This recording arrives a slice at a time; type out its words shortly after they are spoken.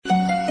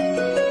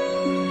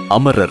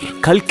அமரர்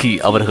கல்கி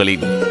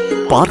அவர்களின்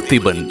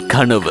பார்த்திபன்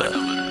கனவு.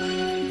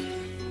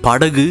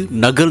 படகு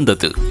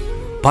நகர்ந்தது.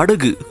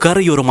 படகு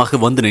கரையோரமாக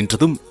வந்து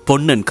நின்றதும்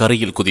பொன்னன்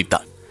கரையில்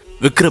குதித்தான்.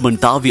 விக்ரமன்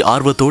தாவி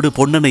ஆர்வத்தோடு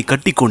பொன்னனை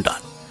கட்டி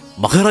கொண்டான்.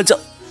 மகாராஜா,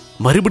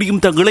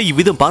 மறுபடியும் தங்களை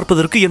இவ்விதம்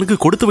பார்ப்பதற்கு எனக்கு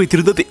கொடுத்து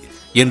வைத்திருந்ததே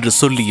என்று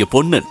சொல்லிய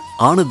பொன்னன்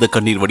ஆனந்த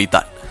கண்ணீர்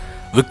வடித்தான்.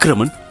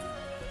 விக்ரமன்,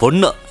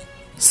 பொன்னா,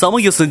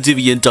 சமய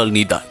சஞ்சீவி என்றால்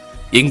நீதான்.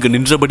 எங்கு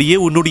நின்றபடியே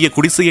உன்னுடைய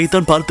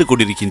குடிசையைத்தான் பார்த்துக்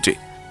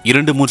கொண்டிருக்கின்றேன்.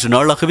 2-3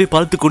 நாளாகவே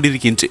பார்த்துக்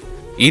கொண்டிருக்கின்றேன்.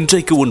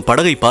 இன்றைக்கு உன்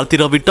படகை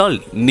பார்த்திராவிட்டால்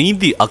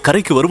நீந்தி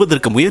அக்கரைக்கு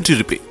வருவதற்கு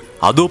முயன்றிருப்பேன்.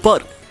 அதோ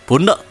பார்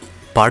பொன்னா,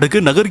 படகு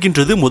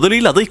நகர்கின்றது,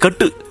 முதலில் அதை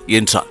கட்டு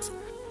என்றான்.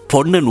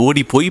 பொன்னன்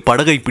ஓடி போய்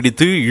படகை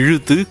பிடித்து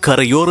இழுத்து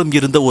கரையோரம்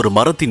இருந்த ஒரு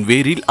மரத்தின்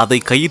வேரில் அதை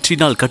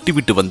கயிற்றினால்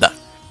கட்டிவிட்டு வந்தார்.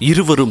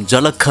 இருவரும்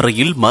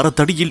ஜலக்கரையில்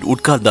மரத்தடியில்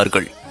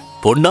உட்கார்ந்தார்கள்.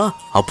 பொன்னா,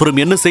 அப்புறம்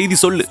என்ன செய்தி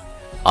சொல்லு.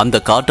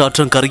 அந்த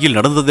காட்டாற்றங்கரையில்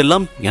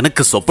நடந்ததெல்லாம்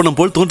எனக்கு சொப்பனம்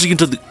போல்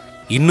தோன்றுகின்றது.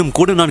 இன்னும்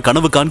கூட நான்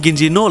கனவு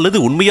காண்கின்றேனோ அல்லது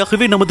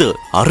உண்மையாகவே நமது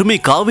அருமை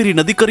காவிரி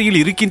நதிக்கரையில்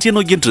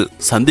இருக்கின்றேனோ என்று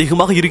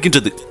சந்தேகமாக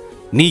இருக்கின்றது.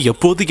 நீ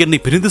எப்போது என்னை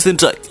பிரிந்து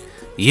சென்றாய்?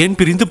 ஏன்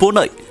பிரிந்து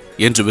போனாய்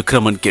என்று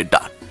விக்ரமன்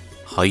கேட்டான்.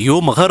 ஐயோ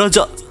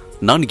மகாராஜா,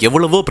 நான்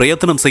எவ்வளவோ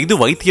பிரயத்தனம் செய்து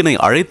வைத்தியனை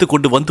அழைத்து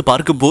கொண்டு வந்து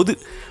பார்க்கும் போது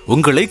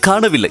உங்களை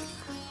காணவில்லை.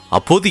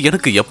 அப்போது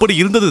எனக்கு எப்படி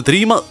இருந்தது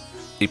தெரியுமா?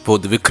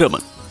 இப்போது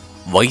விக்ரமன்,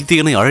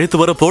 வைத்தியனை அழைத்து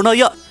வர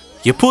போனாயா?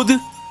 எப்போது?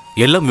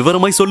 எல்லாம்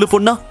விவரமாய் சொல்லு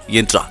பொன்னா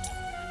என்றான்.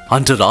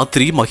 அன்று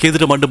ராத்திரி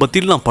மகேந்திர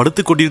மண்டபத்தில் நாம்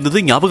படுத்துக் கொண்டிருந்தது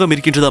ஞாபகம்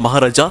இருக்கின்றதா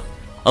மகாராஜா?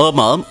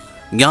 ஆமாம்,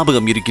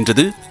 ஞாபகம்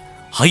இருக்கின்றது.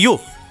 ஐயோ,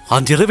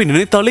 அன்றிரவை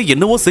நினைத்தாலே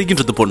என்னவோ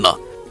செய்கின்றது பொன்னா.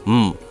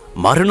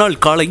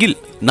 மறுநாள் காலையில்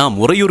நாம்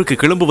உறையூருக்கு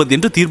கிளம்புவது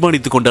என்று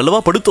தீர்மானித்துக் கொண்டல்லவா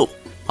படுத்தோம்.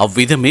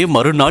 அவ்விதமே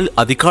மறுநாள்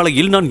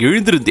அதிகாலையில் நான்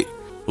எழுந்திருந்தேன்.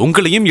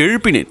 உங்களையும்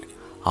எழுப்பினேன்.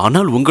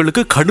 ஆனால்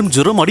உங்களுக்கு கடும்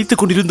ஜுரம்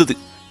அடித்துக் கொண்டிருந்தது.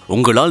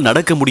 உங்களால்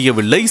நடக்க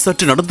முடியவில்லை.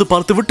 சற்று நடந்து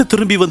பார்த்துவிட்டு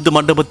திரும்பி வந்து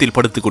மண்டபத்தில்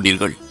படுத்துக்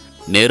கொண்டீர்கள்.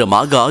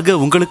 நேரமாக ஆக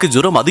உங்களுக்கு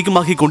ஜுரம்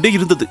அதிகமாகிக் கொண்டே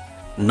இருந்தது.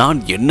 நான்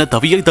என்ன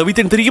தவியை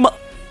தவித்தேன் தெரியுமா?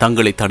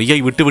 தங்களை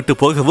தனியாய் விட்டுவிட்டு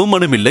போகவும்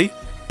மனமில்லை.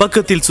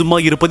 பக்கத்தில் சும்மா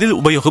இருப்பதில்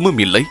உபயோகமும்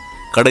இல்லை.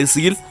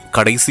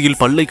 கடைசியில்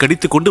பல்லை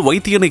கடித்துக் கொண்டு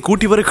வைத்தியனை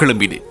கூட்டி வர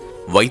கிளம்பினேன்.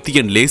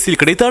 வைத்தியன் லேசில்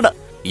கிடைத்தானா?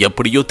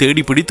 எப்படியோ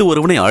தேடி பிடித்து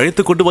ஒருவனை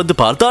அழைத்துக் கொண்டு வந்து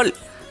பார்த்தால்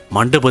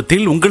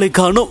மண்டபத்தில் உங்களை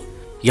காணோம்.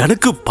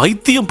 எனக்கு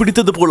பைத்தியம்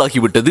பிடித்தது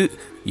போலாகிவிட்டது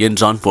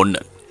என்றான்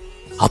பொன்னன்.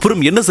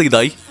 அப்புறம் என்ன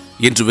செய்தாய்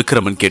என்று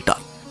விக்ரமன்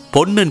கேட்டான்.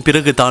 பொன்னன்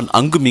பிறகு தான்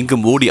அங்கும்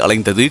இங்கும் ஓடி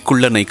அலைந்தது.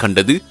 குள்ளனை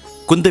கண்டது.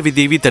 குந்தவி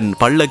தேவி தன்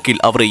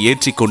பல்லக்கில் அவரை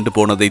ஏற்றி கொண்டு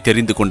போனதை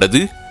தெரிந்து கொண்டது.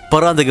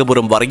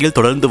 பராந்தகபுரம் வரையில்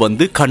தொடர்ந்து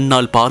வந்து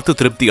கண்ணால் பார்த்து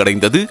திருப்தி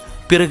அடைந்தது.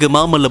 பிறகு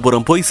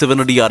மாமல்லபுரம் போய்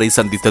சிவனடியாரை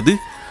சந்தித்தது.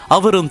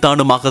 அவரும்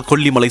தானுமாக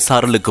கொல்லிமலை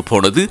சாரலுக்கு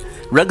போனது.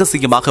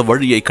 ரகசியமாக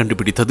வழியை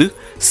கண்டுபிடித்தது.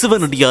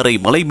 சிவனடியாரை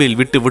மலை மேல்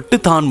விட்டு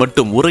தான்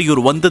மட்டும்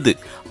உறையூர் வந்தது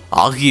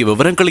ஆகிய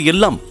விவரங்களை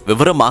எல்லாம்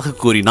விவரமாக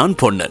கூறினான்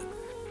பொன்னன்.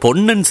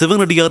 பொன்னன்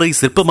சிவனடியாரை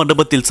சிற்ப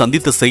மண்டபத்தில்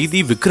சந்தித்த செய்தி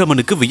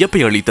விக்ரமனுக்கு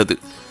வியப்பை அளித்தது.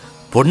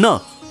 பொன்னா,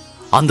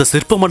 அந்த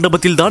சிற்ப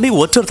மண்டபத்தில் தானே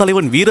ஒற்றர்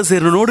தலைவன்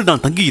வீரசேனனோடு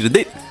நான்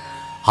தங்கியிருந்தேன்.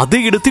 அதே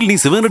இடத்தில் நீ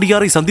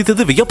சிவனடியாரை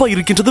சந்தித்தது வியப்பா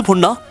இருக்கின்றது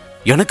பொன்னா.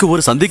 எனக்கு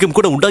ஒரு சந்தேகம்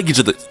கூட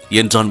உண்டாகின்றது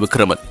என்றான்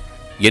விக்ரமன்.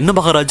 என்ன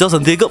மகாராஜா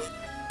சந்தேகம்?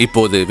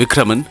 இப்போது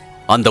விக்ரமன்,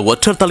 அந்த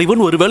ஒற்றர்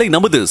தலைவன் ஒருவேளை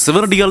நமது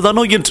சிவனடியார்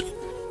தானோ என்று.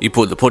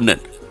 இப்போது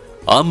பொன்னன்,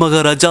 ஆம்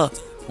மகாராஜா,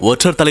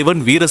 ஒற்றர்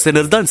தலைவன்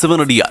வீரசேனர் தான்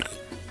சிவனடியார்.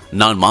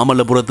 நான்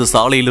மாமல்லபுரத்து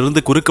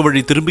சாலையிலிருந்து குறுக்கு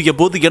வழி திரும்பிய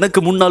போது எனக்கு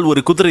முன்னால்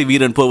ஒரு குதிரை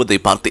வீரன் போவதை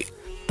பார்த்தேன்.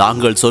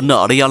 தாங்கள் சொன்ன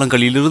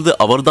அடையாளங்களிலிருந்து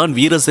அவர்தான்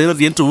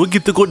வீரசேனர் என்று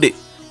ஊகித்துக் கொண்டேன்.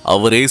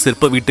 அவரே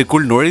சிற்ப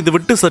வீட்டுக்குள்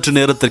நுழைந்துவிட்டு சற்று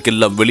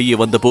நேரத்திற்கெல்லாம் வெளியே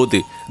வந்த போது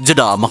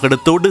ஜடா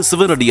மகடத்தோடு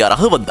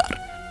சிவனடியாராக வந்தார்.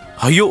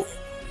 ஐயோ,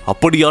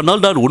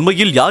 அப்படியானால் நான்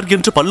உண்மையில் யார்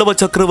என்று பல்லவ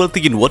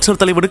சக்கரவர்த்தியின்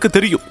ஒற்றர் தலைவனுக்கு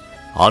தெரியும்.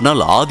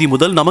 ஆனால் ஆதி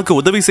முதல் நமக்கு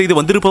உதவி செய்து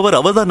வந்திருப்பவர்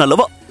அவர்தான்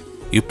அல்லவா?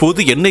 இப்போது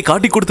என்னை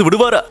காட்டிக் கொடுத்து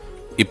விடுவாரா?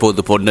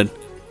 இப்போது பொன்னன்,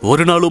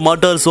 ஒரு நாளும்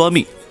மாட்டார்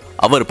சுவாமி.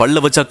 அவர்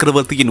பல்லவ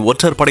சக்கரவர்த்தியின்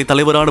ஒற்றர் படை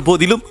தலைவரான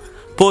போதிலும்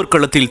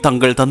போர்க்களத்தில்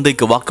தங்கள்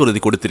தந்தைக்கு வாக்குறுதி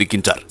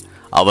கொடுத்திருக்கின்றார்.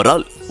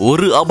 அவரால்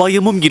ஒரு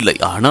அபாயமும் இல்லை.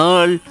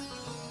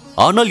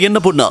 ஆனால் என்ன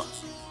பொன்னா?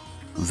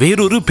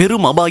 வேறொரு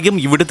பெரும் அபாயம்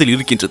இவ்விடத்தில்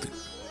இருக்கின்றது.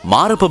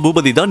 மாரப்ப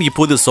பூபதி தான்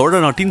இப்போது சோழ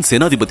நாட்டின்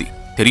சேனாதிபதி,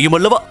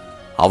 தெரியுமல்லவா?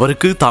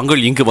 அவருக்கு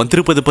தாங்கள் இங்கு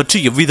வந்திருப்பது பற்றி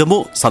எவ்விதமோ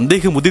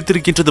சந்தேகம்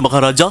உதித்திருக்கின்றது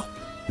மகாராஜா.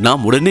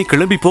 நாம் உடனே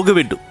கிளம்பி போக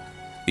வேண்டும்.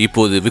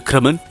 இப்போது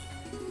விக்ரமன்,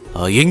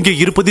 எங்கே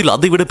இருப்பதில்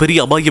அதைவிட பெரிய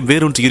அபாயம்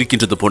வேறொன்று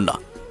இருக்கின்றது பொன்னா.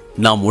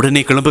 நாம்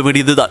உடனே கிளம்ப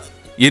வேண்டியதுதான்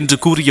என்று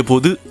கூறிய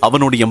போது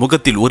அவனுடைய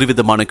முகத்தில்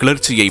ஒருவிதமான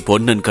கிளர்ச்சியை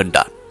பொன்னன்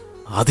கண்டான்.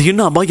 அது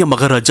என்ன அபாயம்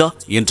மகாராஜா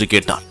என்று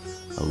கேட்டான்.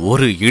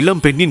 ஒரு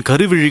இளம் பெண்ணின்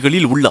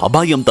கருவிழிகளில் உள்ள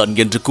அபாயம்தான்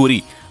என்று கூறி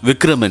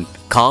விக்ரமன்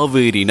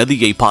காவேரி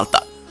நதியை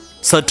பார்த்தான்.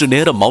 சற்று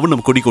நேரம்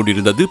மௌனம்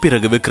குடிக்கொண்டிருந்தது.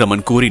 பிறகு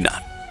விக்ரமன்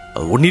கூறினார்,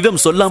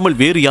 உன்னிடம் சொல்லாமல்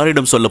வேறு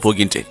யாரிடம் சொல்ல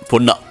போகின்றேன்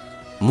பொன்னா.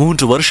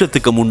 3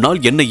 வருஷத்துக்கு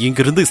முன்னால் என்னை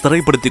இங்கிருந்து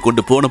சிறைப்படுத்திக்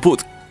கொண்டு போன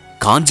போது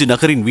காஞ்சி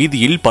நகரின்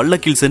வீதியில்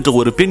பல்லக்கில் சென்ற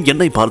ஒரு பெண்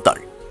என்னை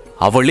பார்த்தாள்.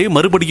 அவளே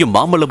மறுபடியும்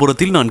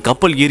மாமல்லபுரத்தில் நான்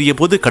கப்பல் ஏறிய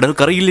போது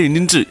கடற்கரையில்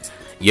நின்று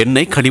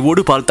என்னை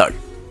கனிவோடு பார்த்தாள்.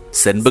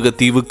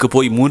 செண்பகத்தீவுக்கு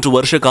போய் 3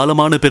 வருஷ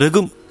காலமான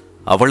பிறகும்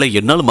அவளை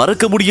என்னால்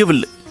மறக்க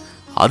முடியவில்லை.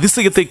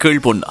 அதிசயத்தை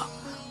கேள் பொன்னா.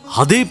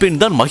 அதே பெண்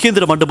தான்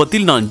மகேந்திர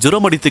மண்டபத்தில் நான்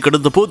ஜுரம் அடித்து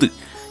கிடந்த போது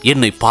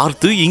என்னை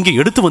பார்த்து இங்கே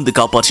எடுத்து வந்து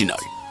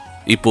காப்பாற்றினாள்.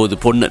 இப்போது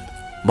பொன்னன்,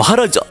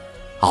 மகாராஜா,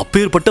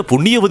 அப்பேற்பட்ட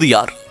புண்ணியவதி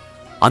யார்?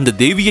 அந்த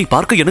தேவியை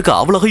பார்க்க எனக்கு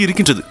ஆவலாக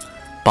இருக்கின்றது.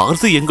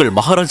 பார்த்து எங்கள்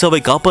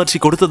மகாராஜாவை காப்பாற்றி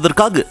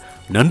கொடுத்ததற்காக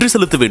நன்றி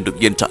செலுத்த வேண்டும்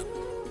என்றார்.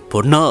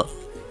 பொன்னா,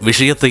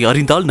 விஷயத்தை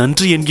அறிந்தால்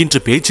நன்றி என்கின்ற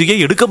பேச்சையே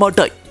எடுக்க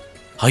மாட்டாய்.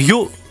 ஐயோ,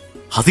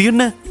 அது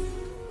என்ன?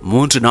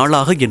 3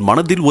 நாளாக என்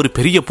மனதில் ஒரு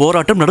பெரிய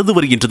போராட்டம் நடந்து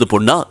வருகின்றது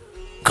பொன்னா.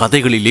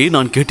 கதைகளிலே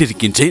நான்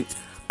கேட்டிருக்கின்றேன்,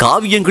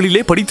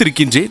 காவியங்களிலே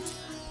படித்திருக்கின்றேன்.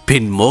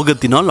 பெண்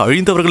மோகத்தினால்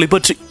அழிந்தவர்களை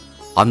பற்றி.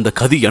 அந்த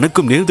கதி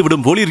எனக்கும்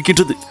நேர்ந்துவிடும் போல்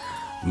இருக்கின்றது.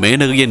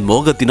 மேனகையின்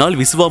மோகத்தினால்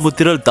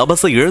விஸ்வாமுத்திரர்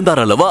தபசை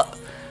இழந்தார் அல்லவா?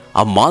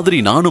 அம்மாதிரி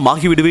நானும்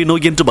ஆகிவிடுவேனோ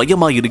என்று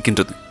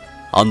பயமாயிருக்கின்றது.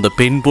 அந்த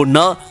பெண்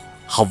பொன்னா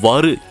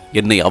அவ்வாறு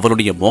என்னை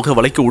அவளுடைய மோக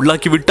வலைக்கு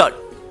உள்ளாக்கிவிட்டாள்.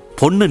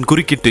 பொன்னன்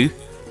குறுக்கிட்டு,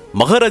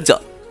 மகாராஜா,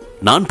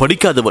 நான்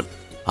படிக்காதவன்,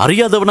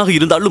 அறியாதவனாக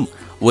இருந்தாலும்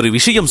ஒரு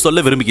விஷயம்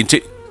சொல்ல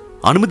விரும்புகின்றேன்,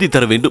 அனுமதி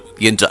தர வேண்டும்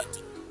என்றார்.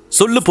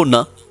 சொல்லு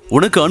பொன்னா,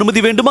 உனக்கு அனுமதி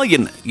வேண்டுமா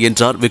என்ன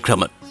என்றார்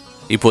விக்ரமன்.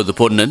 இப்போது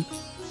பொன்னன்,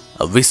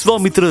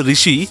 விஸ்வாமித்திர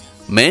ரிஷி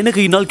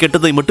மேனகையினால்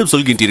கெட்டதை மட்டும்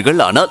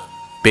சொல்கின்றீர்கள், ஆனால்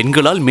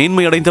பெண்களால்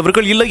மேன்மை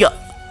அடைந்தவர்கள் இல்லையா?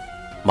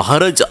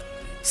 மகாராஜா,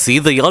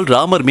 சீதையால்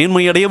ராமர்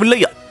மேன்மை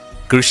அடையவில்லையா?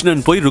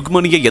 கிருஷ்ணன் போய்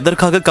ருக்மணியை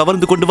எதற்காக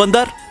கவர்ந்து கொண்டு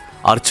வந்தார்?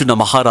 அர்ச்சுன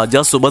மகாராஜா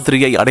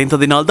சுபத்ரியை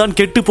அடைந்ததினால் தான்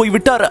கெட்டு போய்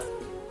விட்டாரா?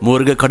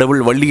 முருக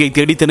கடவுள் வள்ளியை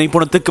தேடி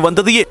திணைப்புணத்துக்கு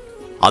வந்ததையே,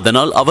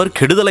 அதனால் அவர்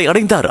கெடுதலை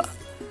அடைந்தாரா?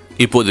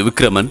 இப்போது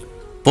விக்ரமன்,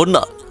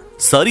 பொன்னா,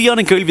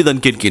 சரியான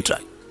கேள்விதான்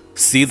கேட்கின்றாய்.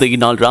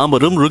 சீதையினால்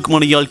ராமரும்,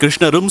 ருக்மணியால்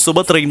கிருஷ்ணரும்,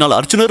 சுபத்ரையினால்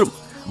அர்ச்சுனரும்,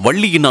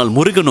 வள்ளியினால்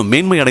முருகனும்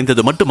மேன்மை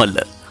அடைந்தது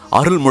மட்டுமல்ல,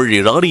 அருள்மொழி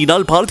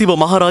ராணியினால் பார்த்திப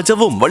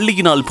மகாராஜாவும்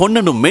வள்ளியினால்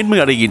பொன்னனும் மேன்மை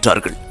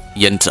அடைகின்றார்கள்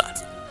என்றார்.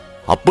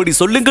 அப்படி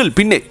சொல்லுங்கள்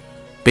பின்னே,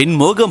 பெண்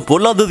மோகம்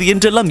பொல்லாதது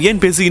என்றெல்லாம்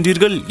ஏன்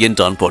பேசுகின்றீர்கள்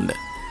என்றான்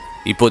பொன்னன்.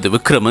 இப்போது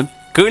விக்ரமன்,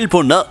 கேள்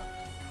பொன்னா,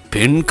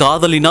 பெண்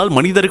காதலினால்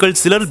மனிதர்கள்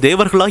சிலர்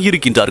தேவர்களாக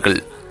இருக்கின்றார்கள்,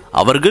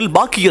 அவர்கள்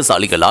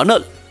பாக்கியசாலிகள்.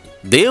 ஆனால்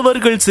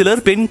தேவர்கள்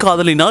சிலர் பெண்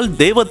காதலினால்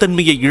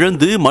தேவத்தன்மையை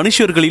இழந்து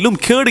மனுஷர்களிலும்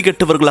கேடு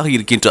கெட்டவர்களாக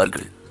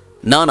இருக்கின்றார்கள்.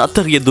 நான்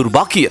அத்தகைய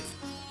துர்பாக்கியன்.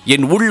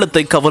 என்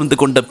உள்ளத்தை கவர்ந்து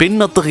கொண்ட பெண்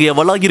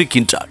அத்தகையவளாக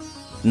இருக்கின்றாள்.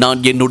 நான்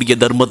என்னுடைய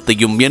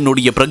தர்மத்தையும்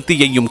என்னுடைய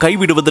பிரக்தியையும்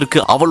கைவிடுவதற்கு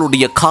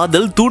அவளுடைய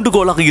காதல்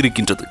தூண்டுகோலாக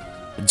இருக்கின்றது.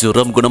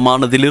 ஜுரம்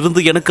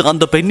குணமானதிலிருந்து எனக்கு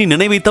அந்த பெண்ணின்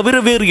நினைவை தவிர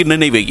வேறு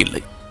நினைவே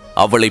இல்லை.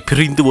 அவளை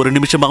பிரிந்து ஒரு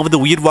நிமிஷமாவது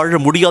உயிர் வாழ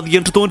முடியாது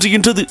என்று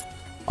தோன்றுகின்றது.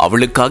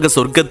 அவளுக்காக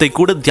சொர்க்கத்தை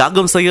கூட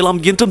தியாகம் செய்யலாம்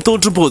என்றும்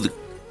தோன்றும் போது,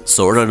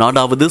 சோழ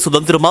நாடாவது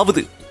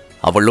சுதந்திரமாவது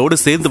அவளோடு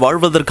சேர்ந்து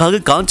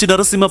வாழ்வதற்காக காஞ்சி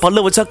நரசிம்ம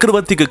பல்லவ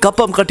சக்கரவர்த்திக்கு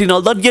கப்பம்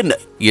கட்டினால்தான் என்ன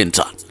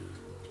என்றான்.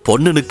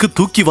 பொன்னனுக்கு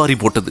தூக்கி வாரி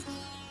போட்டது.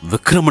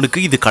 விக்ரமனுக்கு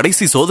இது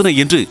கடைசி சோதனை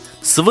என்று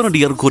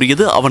சிவனடியார்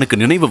கூறியது அவனுக்கு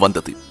நினைவு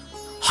வந்தது.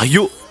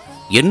 ஐயோ,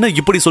 என்ன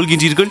இப்படி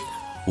சொல்கின்றீர்கள்?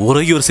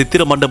 உறையூர்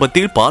சித்திர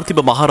மண்டபத்தில்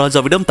பார்த்திப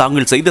மகாராஜாவிடம்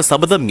தாங்கள் செய்த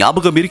சபதம்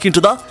ஞாபகம்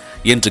இருக்கின்றதா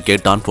என்று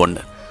கேட்டான்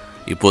பொன்னன்.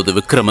 இப்போது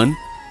விக்ரமன்,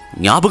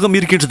 ஞாபகம்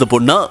இருக்கின்றது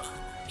பொன்னா,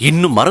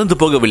 இன்னும் மறந்து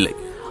போகவில்லை.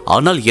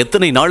 ஆனால்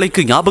எத்தனை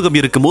நாளைக்கு ஞாபகம்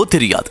இருக்குமோ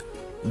தெரியாது.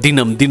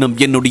 தினம் தினம்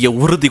என்னுடைய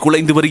உறுதி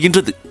குலைந்து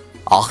வருகின்றது.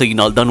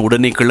 ஆகையினால் தான்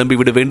உடனே கிளம்பி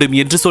விட வேண்டும்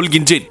என்று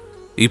சொல்கின்றேன்.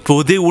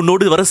 இப்போதே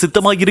உன்னோடு வர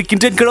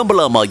சித்தமாயிருக்கின்றேன்,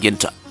 கிளம்பலாமா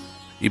என்றார்.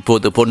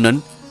 இப்போது பொன்னன்,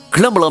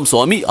 கிளம்பலாம்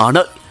சுவாமி,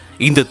 ஆனால்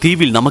இந்த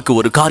தீவில் நமக்கு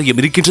ஒரு காரியம்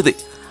இருக்கின்றது.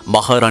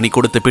 மகாராணி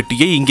கொடுத்த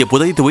பெட்டியை இங்கே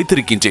புதைத்து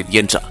வைத்திருக்கின்றேன்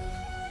என்றார்.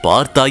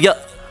 பார்த்தாயா,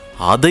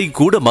 அதை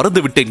கூட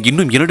மறந்து விட்டேன்.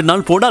 இன்னும் 2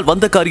 நாள் போனால்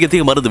வந்த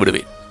காரியத்தை மறந்து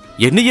விடுவேன்,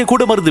 என்னையே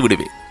கூட மறந்து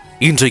விடுவேன்.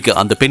 இன்றைக்கு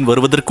அந்த பெண்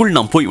வருவதற்குள்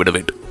நாம் போய்விட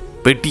வேண்டும்.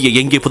 பெட்டியை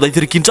எங்கே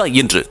புதைத்திருக்கின்றாய்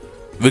என்று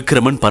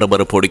விக்ரமன்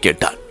பரபரப்போடு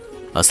கேட்டான்.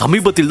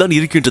 சமீபத்தில் தான்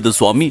இருக்கின்றது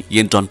சுவாமி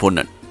என்றான்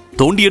பொன்னன்.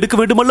 தோண்டி எடுக்க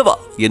வேண்டும் அல்லவா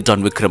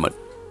என்றான் விக்ரமன்.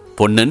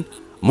 பொன்னன்,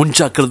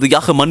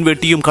 முன்ஜாக்கிரதையாக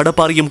மண்வெட்டியும்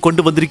கடப்பாரையும்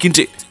கொண்டு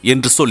வந்திருக்கின்றேன்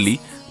என்று சொல்லி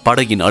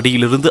படகின்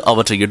அடியிலிருந்து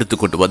அவற்றை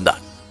எடுத்துக் கொண்டு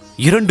வந்தான்.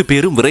 2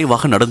 பேரும்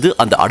விரைவாக நடந்து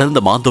அந்த அடர்ந்த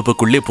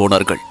மாந்தோப்புக்குள்ளே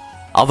போனார்கள்.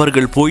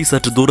 அவர்கள் போய்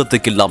சற்று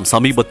தூரத்துக்கெல்லாம்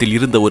சமீபத்தில்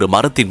இருந்த ஒரு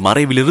மரத்தின்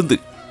மறைவிலிருந்து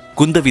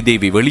குந்தவி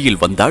தேவி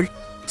வெளியில் வந்தாள்.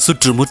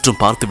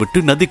 சுற்றுமுற்றும் பார்த்துவிட்டு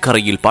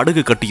நதிக்கரையில்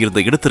படகு கட்டியிருந்த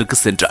இடத்திற்கு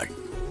சென்றாள்.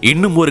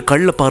 இன்னும் ஒரு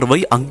கள்ள பார்வை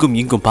அங்கும்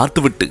இங்கும்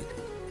பார்த்துவிட்டு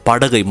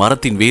படகை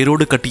மரத்தின்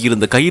வேரோடு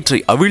கட்டியிருந்த கயிற்றை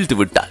அவிழ்த்து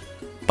விட்டாள்.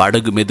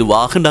 படகு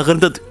மெதுவாக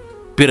நகர்ந்தது.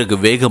 பிறகு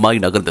வேகமாய்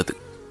நகர்ந்தது.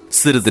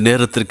 சிறிது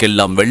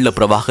நேரத்திற்கெல்லாம் வெள்ள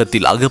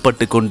பிரவாகத்தில்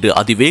அகப்பட்டு கொண்டு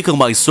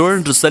அதிவேகமாய்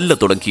சுழன்று செல்ல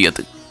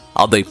தொடங்கியது.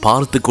 அதை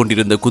பார்த்து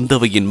கொண்டிருந்த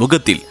குந்தவையின்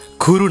முகத்தில்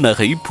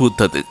குறுநகை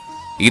பூத்தது.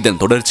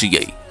 இதன்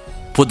தொடர்ச்சியை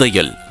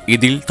புதையல்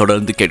இதில்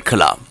தொடர்ந்து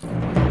கேட்கலாம்.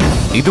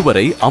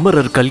 இதுவரை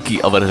அமரர் கல்கி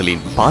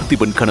அவர்களின்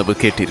பார்த்திபன் கனவு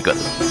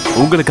கேட்டீர்கள்.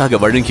 உங்களுக்காக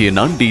வழங்கிய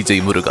நான் DJ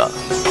முருகா.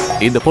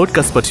 இந்த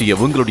பாட்காஸ்ட் பற்றிய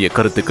உங்களுடைய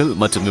கருத்துக்கள்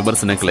மற்றும்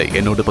விமர்சனங்களை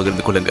என்னோடு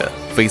பகிர்ந்து கொள்ளுங்க.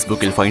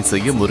 ஃபேஸ்புக்கில் ஃபைண்ட்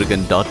செய்ய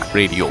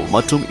murugan.radio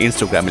மற்றும்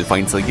இன்ஸ்டாகிராமில்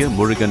ஃபைண்ட் செய்ய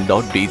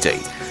murugan.dj.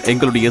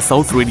 எங்களுடைய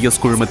சவுத் ரேடியோஸ்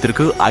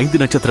குழுமத்திற்கு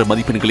 5 நட்சத்திர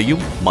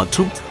மதிப்பெண்களையும்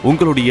மற்றும்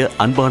உங்களுடைய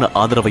அன்பான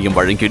ஆதரவையும்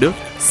வழங்கிடு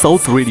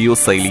சவுத் ரேடியோ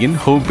செயலியின்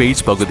ஹோம்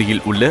பேஜ்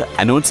பகுதியில் உள்ள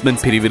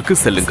அனௌன்ஸ்மெண்ட் பிரிவிற்கு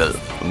செல்லுங்கள்.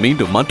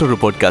 மீண்டும் மற்றொரு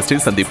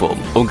பாட்காஸ்டில்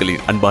சந்திப்போம்.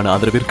 உங்களின் அன்பான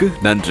ஆதரவிற்கு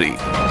நன்றி.